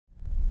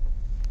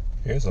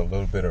Here's a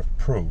little bit of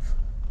proof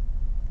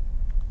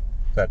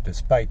that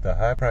despite the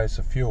high price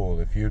of fuel,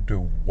 if you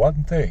do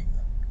one thing,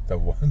 the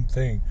one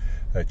thing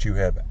that you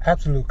have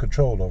absolute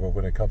control over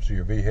when it comes to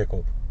your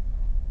vehicle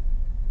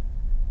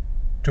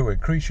to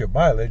increase your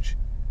mileage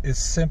is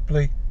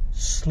simply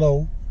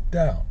slow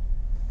down.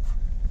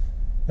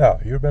 Now,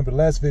 you remember the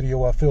last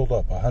video I filled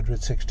up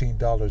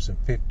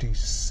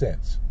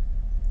 $116.50.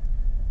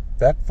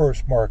 That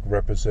first mark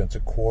represents a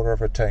quarter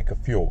of a tank of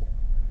fuel.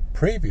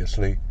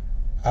 Previously,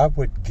 I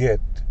would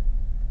get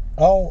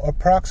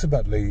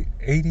approximately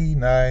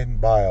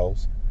 89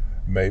 miles,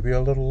 maybe a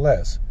little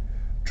less,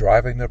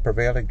 driving the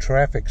prevailing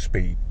traffic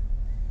speed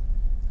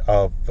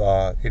of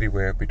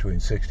anywhere between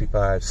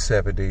 65,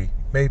 70,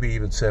 maybe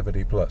even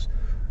 70 plus.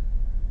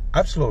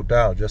 I've slowed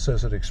down just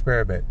as an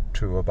experiment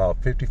to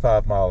about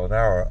 55 mile an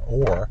hour,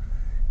 or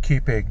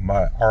keeping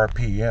my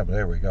RPM,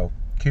 there we go,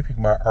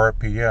 keeping my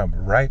RPM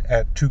right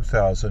at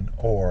 2,000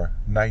 or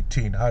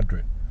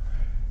 1,900.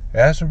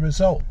 As a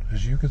result,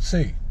 as you can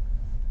see,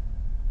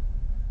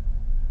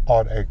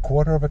 on a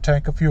quarter of a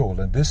tank of fuel,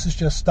 and this is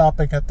just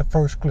stopping at the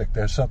first click.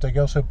 There's something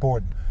else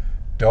important.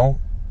 Don't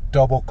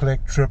double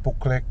click, triple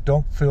click,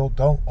 don't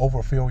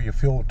overfill your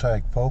fuel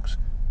tank, folks.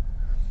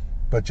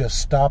 But just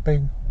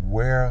stopping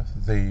where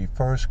the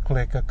first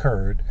click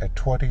occurred at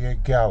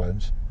 28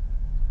 gallons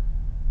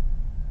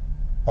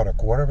on a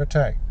quarter of a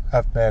tank,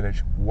 I've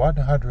managed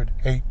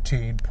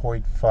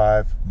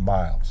 118.5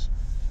 miles.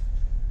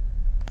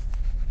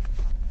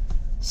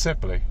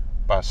 Simply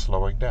by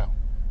slowing down.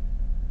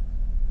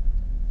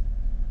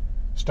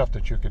 Stuff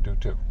that you can do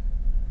too.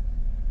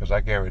 Because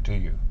I guarantee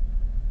you,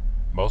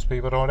 most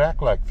people don't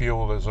act like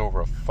fuel is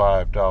over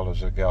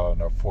 $5 a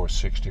gallon or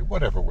 $4.60,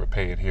 whatever we're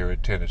paying here in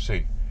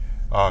Tennessee.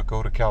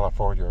 Go to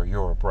California or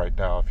Europe right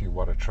now if you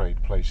want to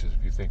trade places,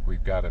 if you think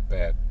we've got it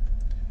bad.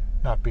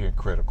 Not being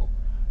critical.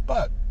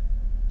 But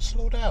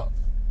slow down.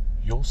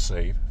 You'll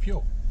save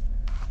fuel.